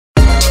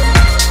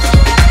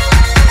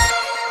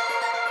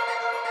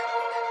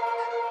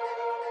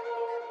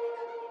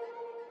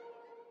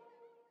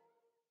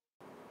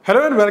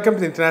Hello and welcome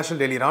to the International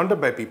Daily Roundup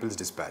by People's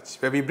Dispatch,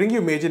 where we bring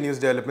you major news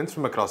developments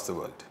from across the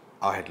world.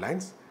 Our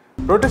headlines: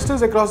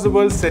 protesters across the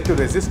world set to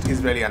resist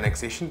Israeli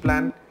annexation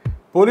plan,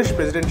 Polish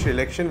presidential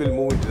election will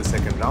move into the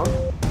second round,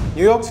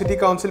 New York City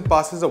Council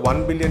passes a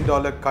 $1 billion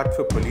cut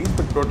for police,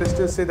 but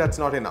protesters say that's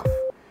not enough.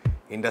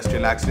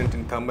 Industrial accident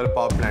in thermal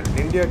power plant in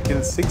India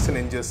kills 6 and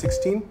injures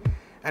 16,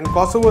 and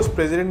Kosovo's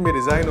president may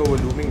resign over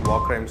looming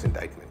war crimes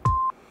indictment.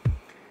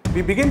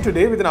 We begin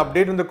today with an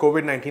update on the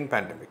COVID-19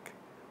 pandemic.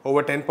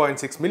 Over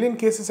 10.6 million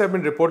cases have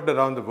been reported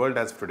around the world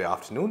as of today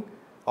afternoon.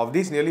 Of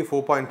these, nearly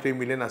 4.3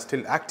 million are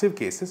still active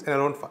cases and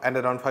around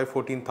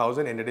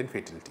 514,000 ended in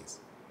fatalities.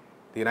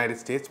 The United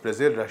States,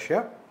 Brazil,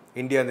 Russia,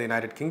 India and the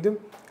United Kingdom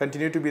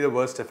continue to be the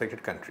worst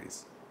affected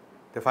countries.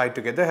 The five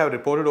together have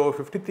reported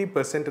over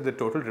 53% of the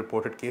total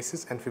reported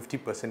cases and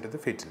 50% of the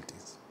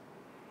fatalities.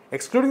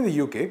 Excluding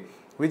the UK,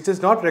 which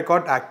does not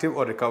record active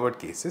or recovered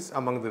cases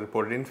among the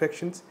reported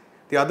infections,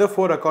 the other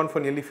four account for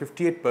nearly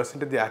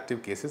 58% of the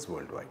active cases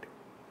worldwide.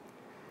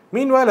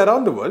 Meanwhile,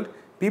 around the world,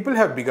 people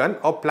have begun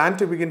or plan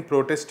to begin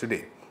protests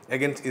today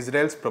against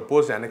Israel's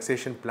proposed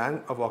annexation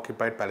plan of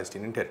occupied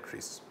Palestinian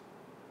territories.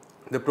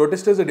 The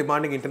protesters are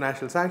demanding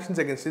international sanctions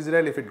against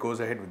Israel if it goes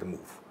ahead with the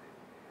move.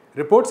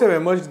 Reports have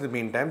emerged in the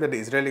meantime that the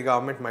Israeli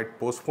government might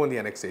postpone the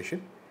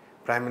annexation.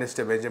 Prime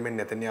Minister Benjamin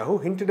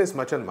Netanyahu hinted as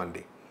much on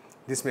Monday.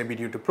 This may be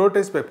due to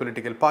protests by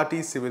political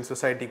parties, civil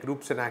society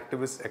groups and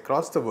activists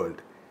across the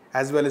world,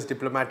 as well as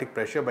diplomatic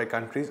pressure by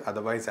countries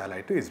otherwise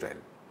allied to Israel.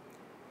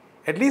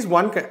 At least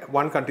one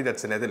country,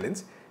 that's the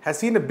Netherlands, has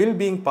seen a bill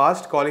being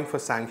passed calling for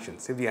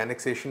sanctions if the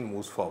annexation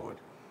moves forward.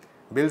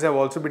 Bills have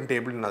also been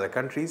tabled in other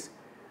countries.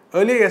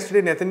 Earlier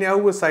yesterday,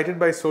 Netanyahu was cited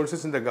by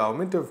sources in the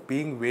government of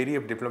being wary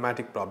of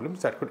diplomatic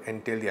problems that could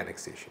entail the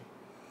annexation.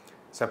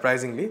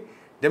 Surprisingly,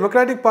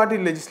 Democratic Party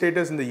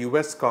legislators in the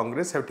US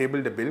Congress have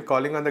tabled a bill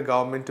calling on the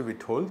government to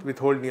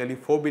withhold nearly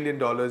 $4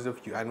 billion of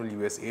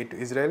annual US aid to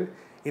Israel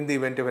in the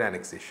event of an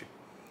annexation.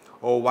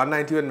 Over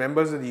 191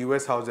 members of the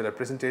US House of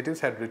Representatives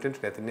had written to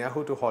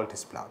Netanyahu to halt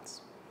his plans.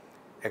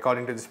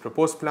 According to this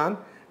proposed plan,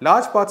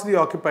 large parts of the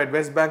occupied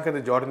West Bank and the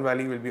Jordan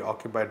Valley will be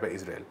occupied by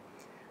Israel.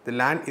 The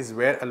land is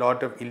where a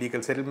lot of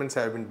illegal settlements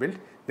have been built.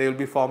 They will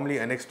be formally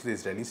annexed to the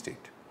Israeli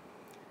state.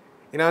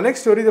 In our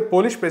next story, the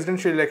Polish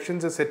presidential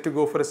elections are set to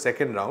go for a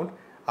second round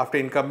after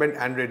incumbent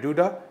Andrzej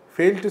Duda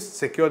failed to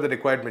secure the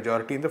required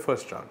majority in the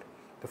first round.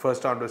 The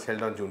first round was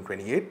held on June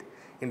 28th.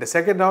 In the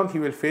second round, he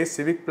will face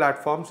Civic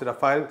Platform's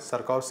Rafał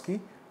Trzaskowski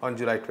on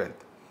July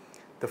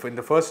 12th. In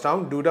the first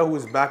round, Duda, who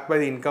is backed by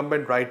the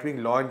incumbent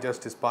right-wing Law and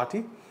Justice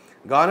Party,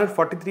 garnered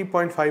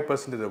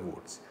 43.5% of the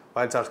votes,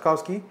 while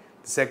Trzaskowski,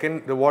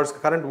 the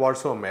current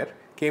Warsaw mayor,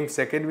 came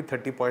second with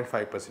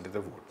 30.5% of the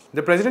votes.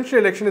 The presidential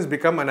election has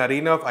become an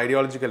arena of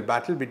ideological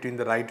battle between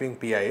the right-wing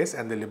PIS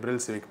and the liberal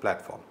Civic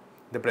Platform.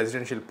 The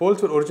presidential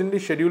polls were originally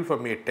scheduled for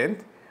May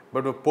 10th,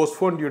 but were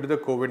postponed due to the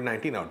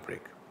COVID-19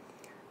 outbreak.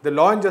 The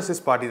Law and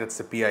Justice Party, that's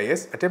the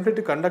PIS, attempted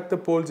to conduct the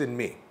polls in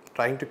May,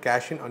 trying to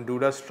cash in on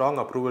Duda's strong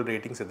approval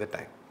ratings at the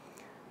time.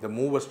 The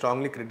move was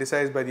strongly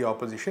criticized by the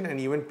opposition and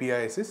even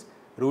PIS's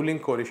ruling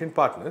coalition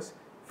partners,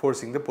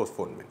 forcing the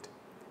postponement.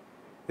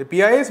 The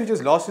PIS, which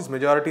has lost its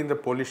majority in the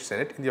Polish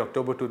Senate in the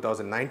October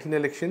 2019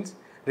 elections,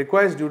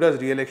 requires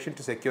Duda's re-election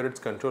to secure its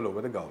control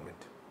over the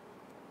government.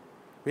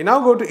 We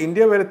now go to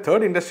India, where a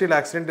third industrial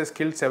accident has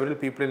killed several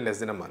people in less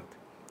than a month.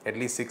 At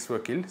least 6 were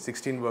killed,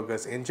 16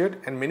 workers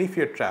injured, and many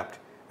fewer trapped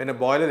when a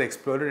boiler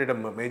exploded at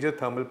a major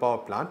thermal power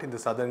plant in the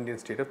southern Indian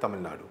state of Tamil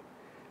Nadu.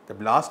 The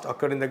blast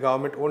occurred in the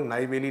government-owned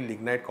Neyveli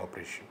Lignite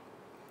Corporation.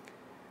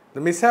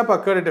 The mishap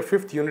occurred at a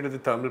fifth unit of the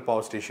thermal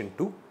power station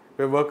 2,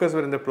 where workers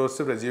were in the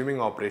process of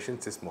resuming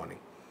operations this morning.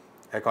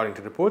 According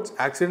to reports,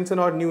 accidents are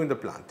not new in the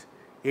plant.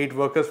 8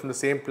 workers from the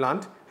same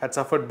plant had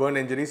suffered burn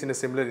injuries in a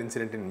similar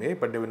incident in May,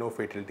 but there were no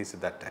fatalities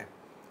at that time.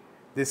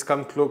 This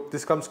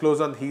comes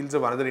close on the heels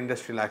of another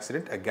industrial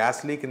accident, a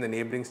gas leak in the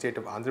neighbouring state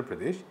of Andhra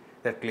Pradesh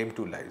that claimed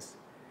 2 lives.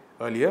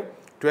 Earlier,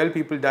 12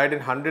 people died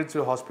and hundreds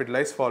were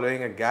hospitalized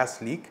following a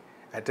gas leak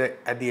at the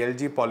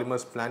LG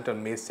Polymers plant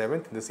on May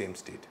 7th in the same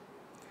state.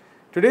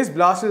 Today's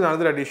blast is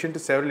another addition to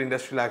several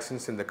industrial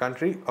accidents in the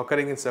country,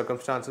 occurring in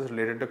circumstances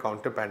related to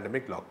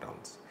counter-pandemic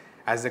lockdowns.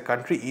 As the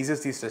country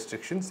eases these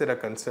restrictions, there are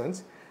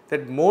concerns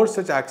that more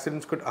such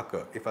accidents could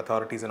occur if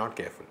authorities are not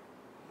careful.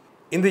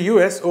 In the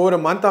US, over a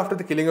month after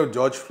the killing of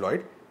George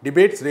Floyd,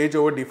 debates rage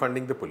over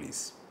defunding the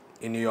police.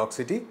 In New York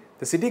City,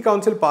 the City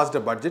Council passed a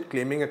budget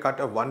claiming a cut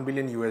of $1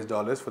 billion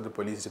for the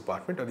police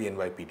department, or the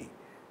NYPD.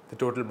 The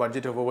total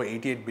budget of over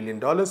 $88 billion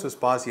was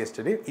passed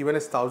yesterday, even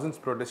as thousands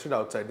protested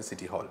outside the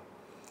City Hall.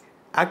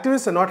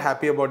 Activists are not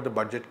happy about the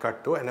budget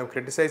cut though and have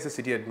criticized the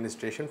city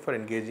administration for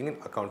engaging in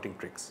accounting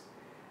tricks.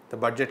 The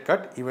budget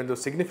cut, even though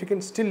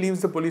significant, still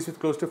leaves the police with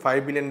close to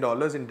 $5 billion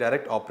in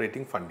direct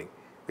operating funding,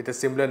 with a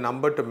similar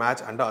number to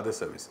match under other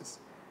services.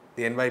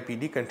 The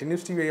NYPD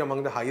continues to be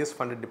among the highest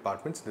funded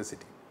departments in the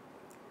city.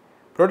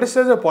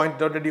 Protesters have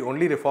pointed out that the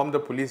only reform the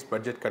police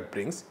budget cut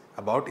brings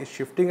about is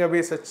shifting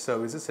away such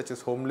services such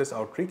as homeless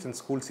outreach and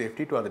school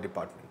safety to other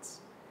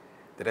departments.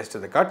 The rest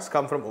of the cuts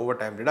come from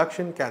overtime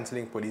reduction,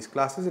 cancelling police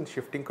classes and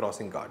shifting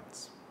crossing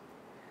guards.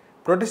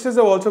 Protesters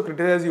have also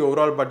criticized the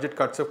overall budget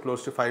cuts of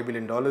close to $5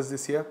 billion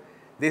this year.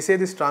 They say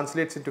this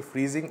translates into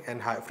freezing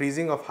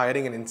of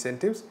hiring and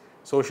incentives,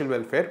 social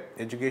welfare,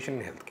 education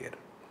and healthcare.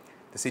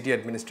 The city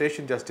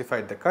administration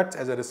justified the cuts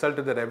as a result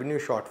of the revenue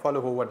shortfall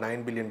of over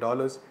 $9 billion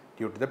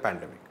due to the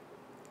pandemic.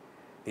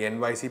 The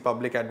NYC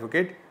public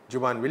advocate,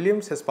 Juman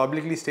Williams, has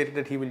publicly stated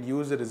that he will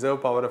use the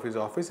reserve power of his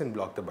office and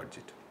block the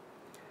budget.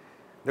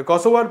 The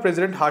Kosovo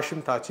president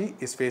Hashim Thaci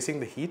is facing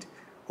the heat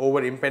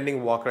over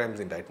impending war crimes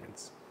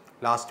indictments.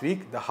 Last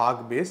week, the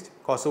Hague-based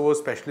Kosovo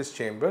Specialist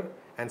Chamber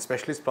and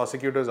Specialist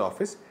Prosecutor's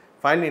Office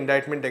filed an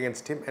indictment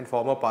against him and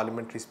former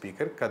parliamentary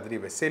speaker Kadri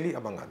Veseli,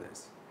 among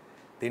others.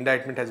 The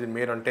indictment has been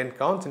made on 10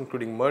 counts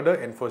including murder,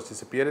 enforced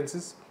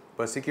disappearances,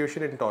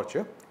 persecution and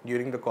torture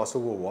during the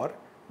Kosovo War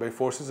by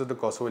forces of the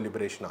Kosovo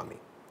Liberation Army.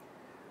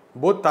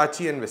 Both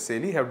Thaci and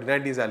Veseli have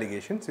denied these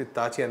allegations, with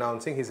Thaci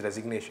announcing his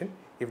resignation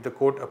if the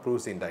court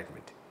approves the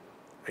indictment.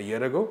 A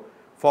year ago,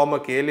 former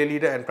KLA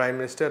leader and Prime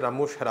Minister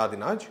Ramush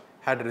Haradinaj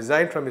had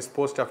resigned from his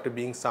post after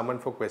being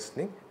summoned for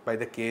questioning by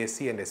the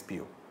KSC and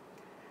SPO.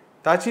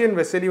 Thaci and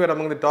Veseli were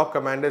among the top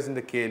commanders in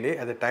the KLA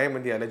at the time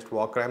when the alleged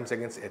war crimes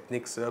against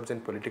ethnic Serbs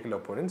and political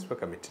opponents were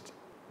committed.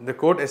 The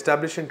court,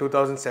 established in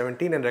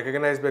 2017 and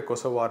recognized by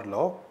Kosovar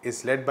law,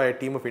 is led by a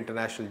team of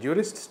international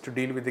jurists to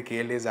deal with the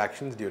KLA's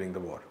actions during the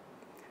war.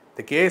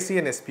 The KSC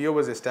and SPO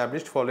was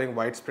established following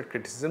widespread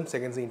criticisms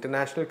against the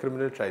International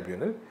Criminal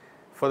Tribunal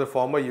for the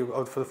former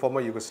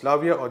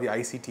Yugoslavia, or the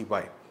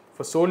ICTY,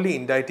 for solely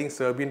indicting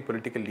Serbian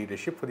political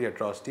leadership for the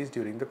atrocities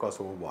during the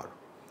Kosovo War.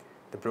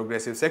 The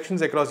progressive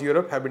sections across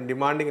Europe have been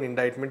demanding an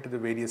indictment to the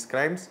various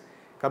crimes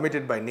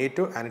committed by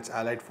NATO and its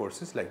allied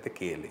forces like the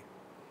KLA.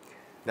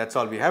 That's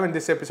all we have in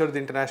this episode of the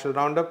International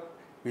Roundup.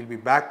 We'll be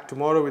back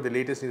tomorrow with the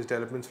latest news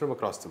developments from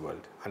across the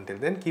world. Until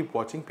then, keep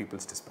watching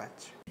People's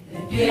Dispatch.